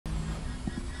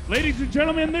Ladies and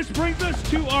gentlemen, this brings us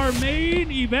to our main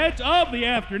event of the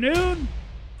afternoon.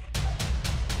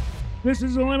 This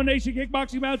is an elimination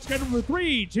kickboxing bout scheduled for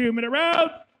 3 2-minute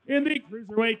rounds in the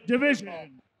cruiserweight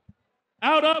division.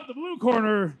 Out of the blue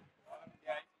corner,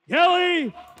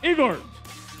 Kelly Ehrhorn.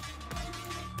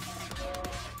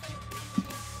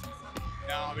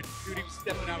 No, but dude, he was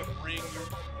stepping out of the ring.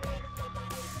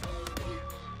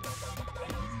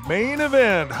 Main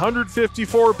event,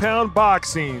 154-pound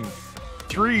boxing.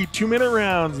 3 2-minute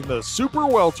rounds in the super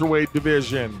welterweight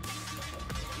division.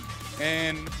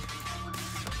 And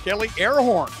Kelly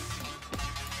Ehrhorn.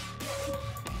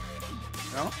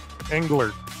 No?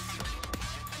 Englert.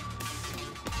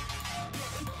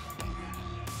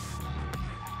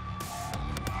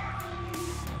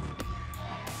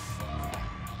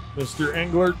 Mr.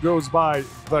 Englert goes by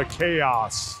the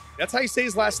Chaos. That's how you say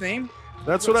his last name?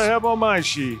 That's what I have on my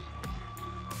sheet.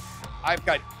 I've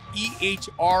got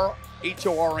Ehrhorn.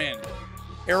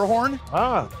 Ehrhorn?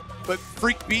 Ah, But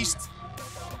freak beast.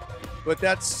 But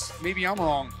that's, maybe I'm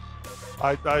wrong.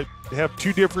 I have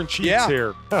 2 different sheets Yeah.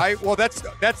 here. Well, that's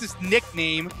his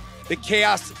nickname, the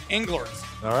Chaos Englert.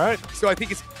 All right. So I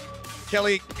think it's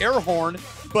Kelly Ehrhorn,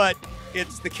 but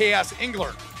it's the Chaos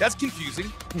Englert. That's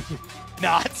confusing.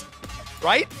 Not,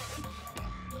 right?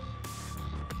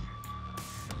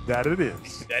 That it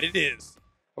is. That it is.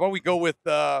 How about we go with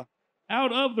Out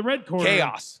of the red corner,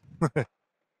 Chaos?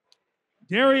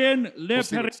 Darrian We'll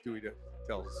see Leu-Pierre. what Stewie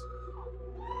tells us.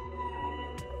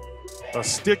 A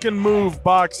stick and move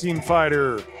boxing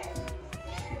fighter.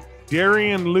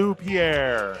 Darrian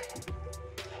Leu-Pierre.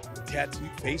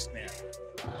 Tattooed face man.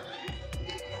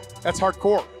 That's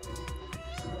hardcore.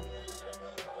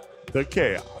 The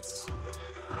Chaos.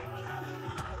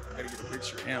 Gotta get a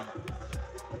picture of him.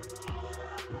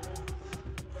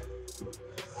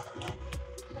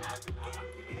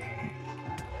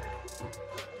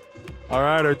 All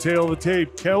right, our tail of the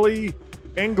tape, Kelly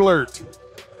Englert.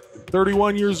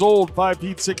 31 years old, 5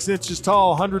 feet 6 inches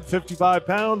tall, 155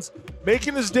 pounds,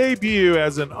 making his debut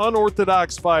as an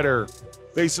unorthodox fighter.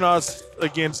 Facing us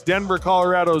against Denver,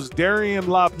 Colorado's Darrian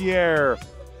Leu-Pierre,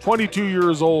 22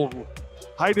 years old.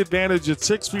 Height advantage at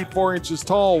 6 feet 4 inches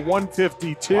tall,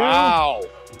 152. Wow.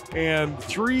 And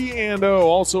 3-0,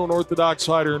 also an orthodox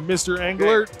fighter. And Mr.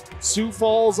 Englert, Sioux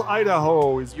Falls,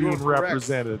 Idaho, is You are being correct.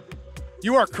 represented.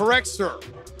 You are correct, sir.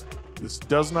 This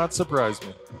does not surprise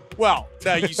me. Well,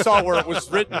 you saw where it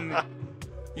was written.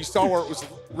 You saw where it was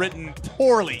written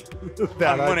poorly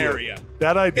That on one I did. area.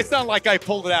 That I did. It's not like I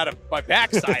pulled it out of my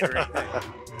backside or anything.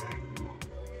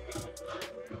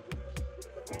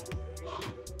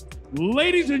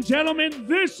 Ladies and gentlemen,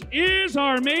 this is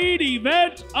our main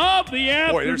event of the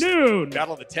Boy, there's afternoon.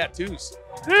 battle of the tattoos.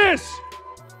 This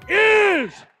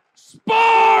is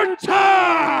Sparta!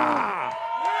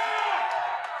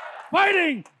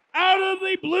 Fighting out of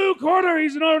the blue corner.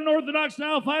 He's an unorthodox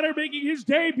style fighter making his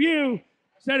debut.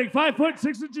 Standing 5 foot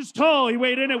 6 inches tall. He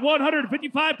weighed in at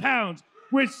 155 pounds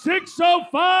with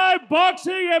 605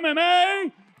 boxing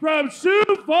MMA from Sioux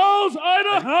Falls,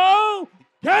 Idaho,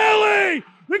 Kelly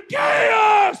the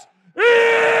Chaos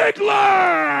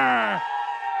Ehrhorn!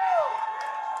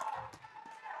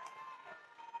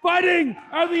 Fighting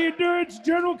out of the Endurance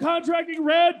General Contracting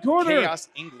red corner. Chaos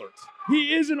Englert.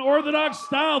 He is an orthodox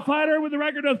style fighter with a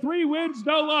record of 3 wins,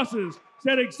 no losses.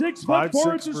 Standing 6 foot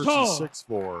 4 inches versus tall.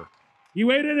 6'4". He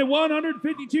weighed in at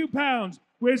 152 pounds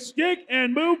with stick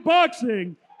and move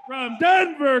boxing from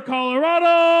Denver,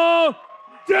 Colorado,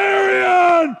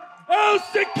 Darrian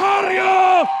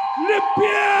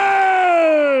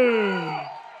Leu-Pierre!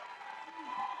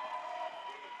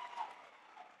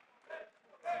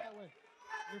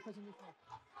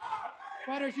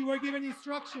 Fighters, you were given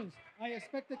instructions. I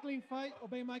expect a clean fight.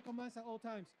 Obey my commands at all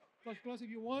times. Close if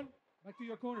you want. Back to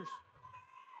your corners.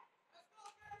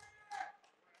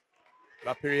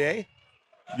 Leu-Pierre.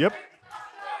 Yep.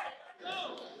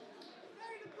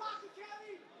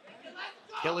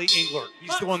 Kelly Englert.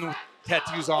 He's the one with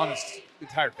tattoos on his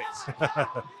entire face.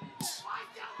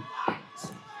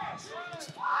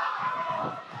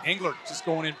 Englert just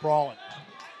going in brawling.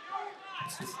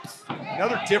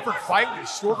 Another different fight with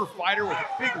a shorter fighter with a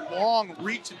big, long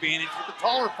reach advantage with a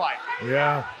taller fighter.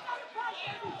 Yeah.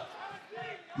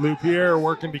 Leu-Pierre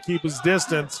working to keep his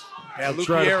distance. Yeah, To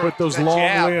try to Leu-Pierre put those with that long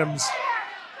jab. limbs.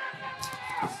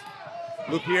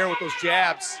 Leu-Pierre with those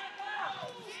jabs.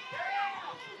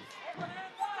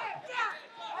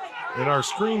 And our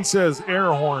screen says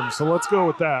Ehrhorn, so let's go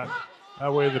with that.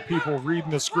 That way the people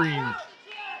reading the screen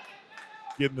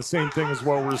getting the same thing as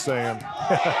what we're saying.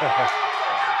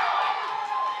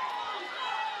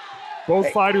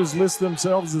 Both fighters list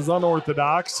themselves as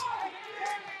unorthodox.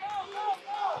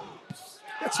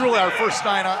 That's really our first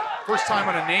time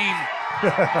on a name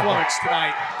flummox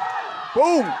tonight.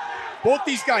 Boom! Both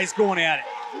these guys going at it.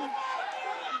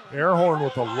 Ehrhorn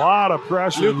with a lot of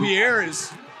pressure. Leu-Pierre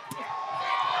is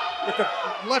with the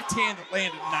left hand that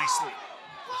landed nicely.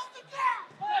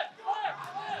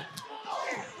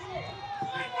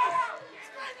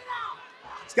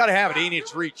 He's got to have it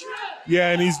 8-inch reach. Yeah,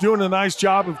 and he's doing a nice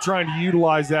job of trying to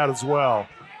utilize that as well.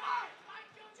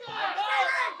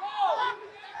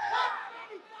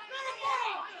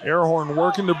 Ehrhorn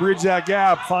working to bridge that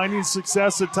gap, finding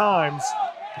success at times.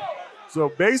 So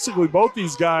basically both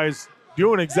these guys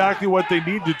doing exactly what they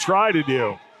need to try to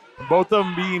do. Both of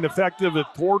them being effective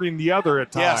at thwarting the other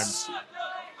at times. Yes.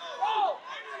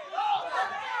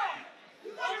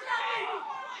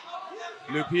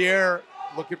 Leu-Pierre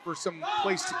looking for some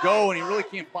place to go, and he really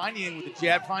can't find anything with the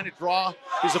jab, trying to draw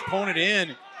his opponent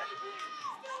in.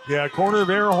 Yeah, corner of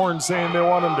Ehrhorn saying they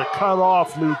want him to cut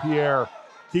off Leu-Pierre,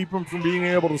 keep him from being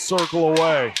able to circle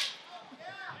away.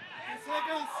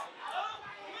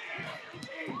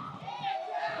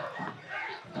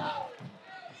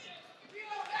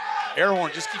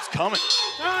 Ehrhorn just keeps coming.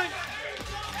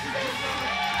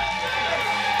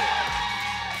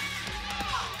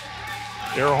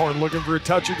 Ehrhorn looking for a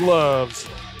touch of gloves.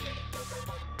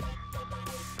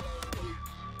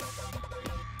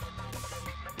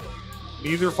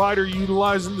 Neither fighter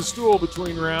utilizing the stool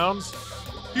between rounds.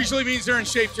 Usually means they're in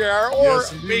shape, JR, or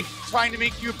Yes, trying to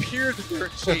make you appear that they're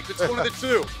in shape. It's one of the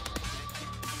two.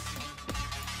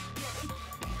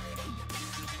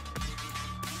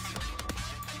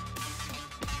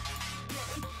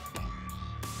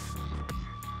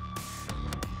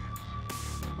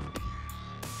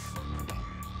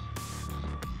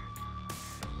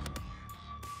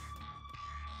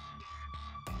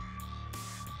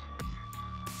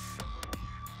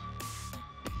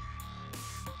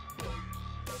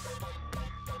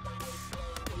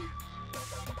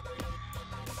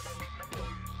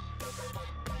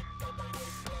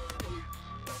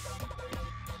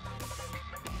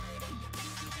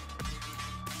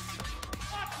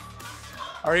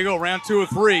 There you go, round 2 of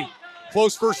 3.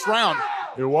 Close first round.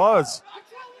 It was.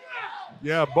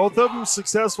 Yeah, both of them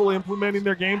successful implementing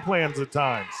their game plans at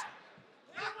times.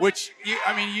 Which, you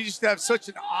just have such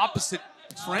an opposite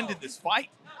trend in this fight.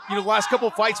 The last couple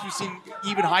of fights we've seen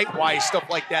even height-wise, stuff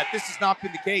like that. This has not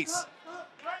been the case.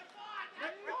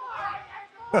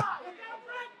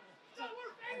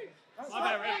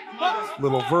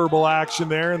 Little verbal action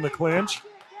there in the clinch.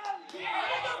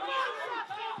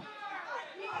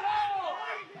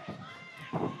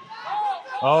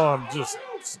 Oh, I'm just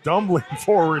stumbling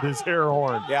forward is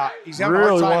Ehrhorn. Yeah, he's having a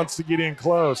hard really time. wants to get in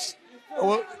close.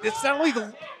 Well, it's not only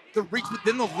the reach, but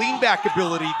then the lean-back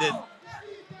ability that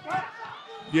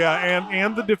Yeah,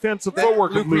 and the defensive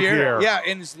footwork of Leu-Pierre. Yeah,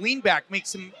 and his lean-back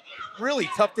makes him really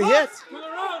tough to hit.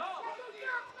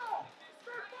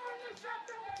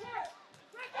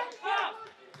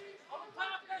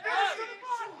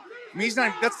 He's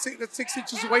not. That's 6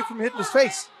 inches away from hitting his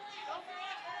face.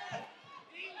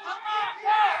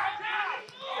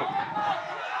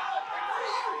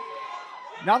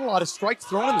 Not a lot of strikes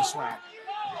thrown in this round.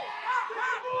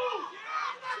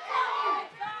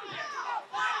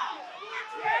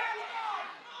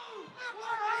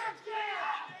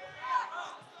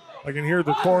 I can hear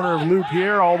the corner of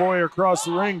Leu-Pierre all the way across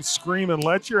the ring screaming,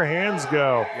 "Let your hands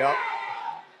go." Yep.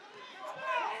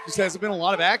 Just hasn't been a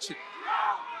lot of action.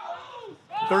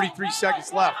 33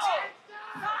 seconds left.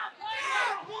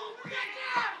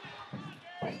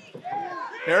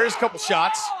 There's a couple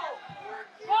shots.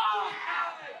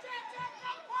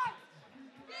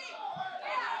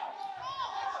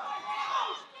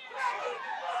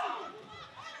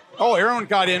 Oh, Ehrhorn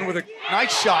got in with a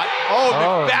nice shot. Oh,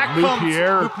 the back Leu-Pierre comes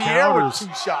Leu-Pierre with counters. 2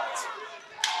 shots.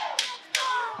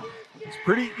 It's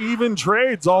pretty even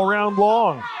trades all round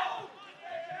long.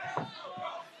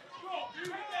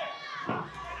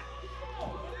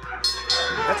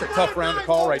 That's a tough round to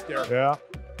call right there. Yeah.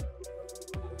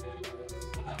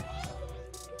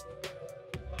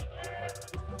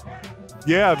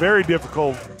 Yeah, very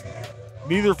difficult.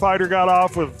 Neither fighter got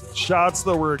off with shots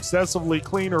that were excessively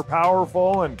clean or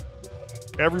powerful, and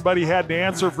everybody had to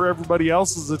answer for everybody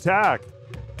else's attack.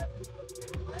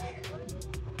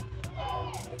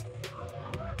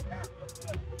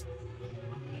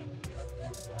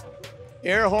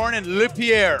 Ehrhorn and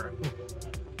Leu-Pierre.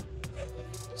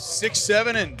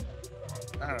 6'7" and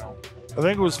I don't know. I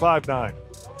think it was 5'9".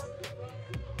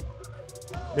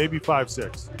 Maybe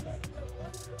 5'6".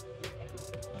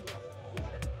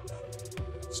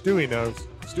 Stewie knows.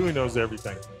 Stewie knows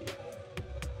everything.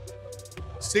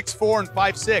 6'4" and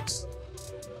 5'6".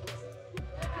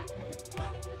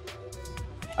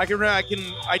 I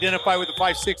can identify with the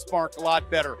 5'6" mark a lot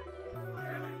better.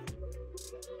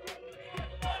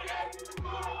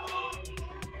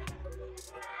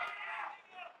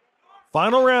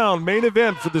 Final round, main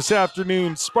event for this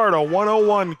afternoon, Sparta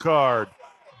 101 card.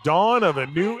 Dawn of a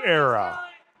new era.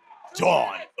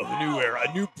 Dawn of a new era,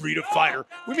 a new breed of fighter.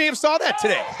 We may have saw that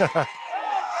today.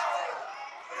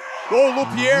 Oh,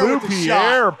 Leu-Pierre with the shot.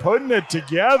 Leu-Pierre putting it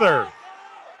together.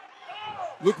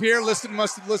 Leu-Pierre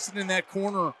must have listened in that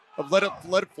corner of let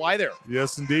it fly there.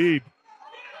 Yes, indeed.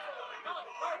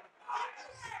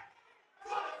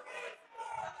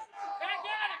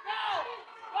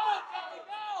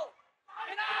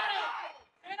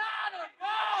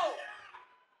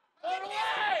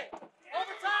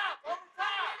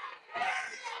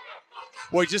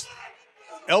 Boy, just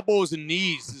elbows and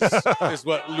knees is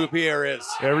what Leu-Pierre is.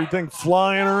 Everything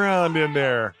flying around in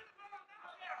there.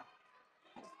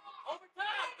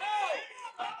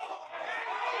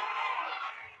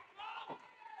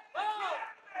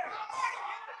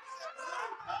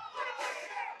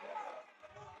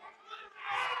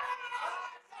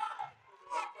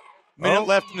 Minute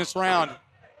left in this round.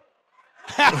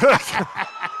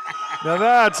 Now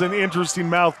that's an interesting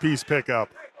mouthpiece pickup.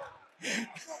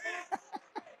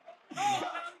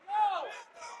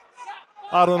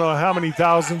 I don't know how many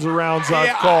thousands of rounds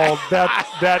I've called.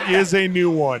 That is a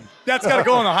new one. That's got to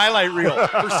go on the highlight reel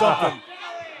or something.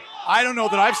 I don't know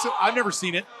that I've never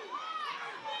seen it.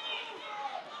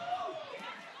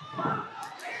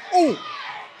 Oh!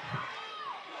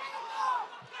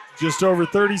 Just over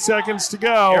 30 seconds to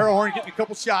go. Ehrhorn getting a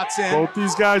couple shots in. Both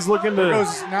these guys looking There to.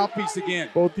 goes his mouthpiece again.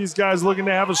 Both these guys looking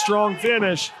to have a strong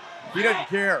finish. He doesn't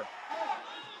care.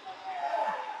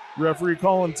 Referee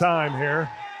calling time here.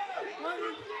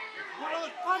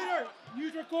 Fighter,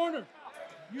 use your corner.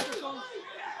 Use your corner.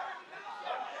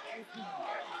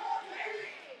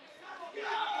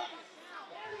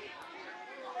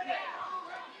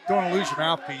 Don't want to lose your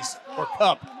mouthpiece or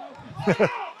cup.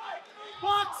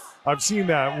 I've seen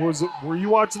that. Were you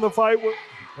watching the fight?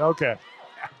 Okay.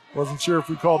 Wasn't sure if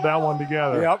we called that one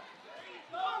together. Yep.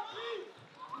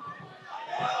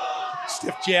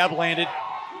 Stiff jab landed.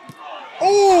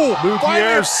 Oh!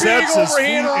 Leu-Pierre sets his feet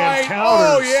and right. counters.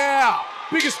 Oh, yeah.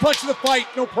 Biggest punch of the fight,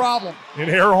 no problem. And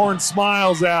Ehrhorn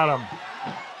smiles at him.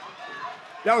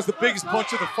 That was the biggest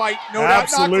punch of the fight. No doubt.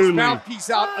 Knocked his mouthpiece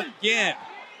out again.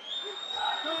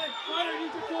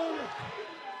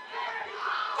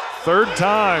 Third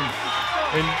time.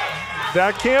 And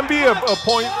that can be a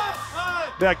point.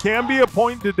 That can be a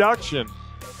point deduction.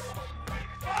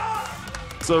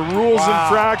 It's a rules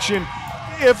infraction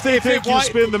if they think you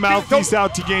spin the mouthpiece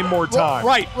out to gain more time.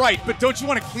 Right. But don't you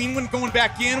want a clean one going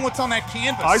back in? What's on that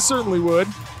canvas? I certainly would.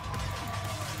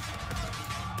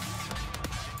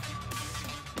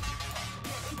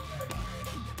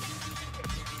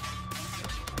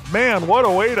 Man, what a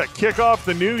way to kick off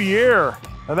the new year.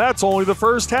 And that's only the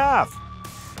first half.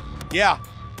 Yeah.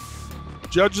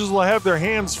 Judges will have their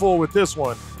hands full with this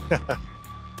one.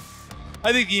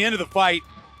 I think the end of the fight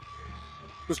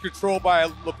was controlled by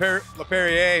Leu-Pierre.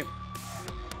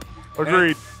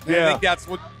 Agreed. And I think that's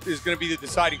what is going to be the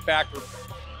deciding factor.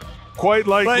 Quite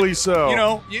likely so. You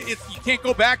know, you can't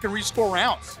go back and rescore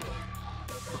rounds.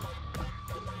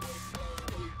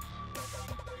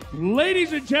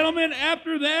 Ladies and gentlemen,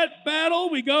 after that battle,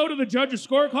 we go to the judges'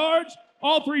 scorecards.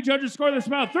 All three judges score this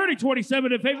bout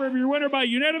 30-27 in favor of your winner by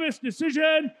unanimous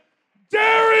decision,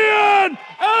 Darrian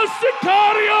Leu-Pierre!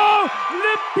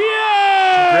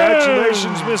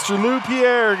 Congratulations, Mr.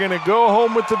 Leu-Pierre. Going to go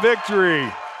home with the victory.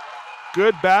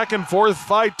 Good back and forth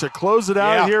fight to close it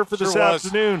out here for this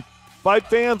afternoon. Fight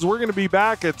fans, we're going to be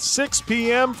back at 6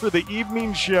 p.m. for the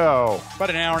evening show. About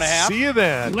an hour and a half. See you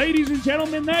then. Ladies and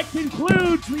gentlemen, that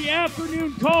concludes the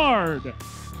afternoon card.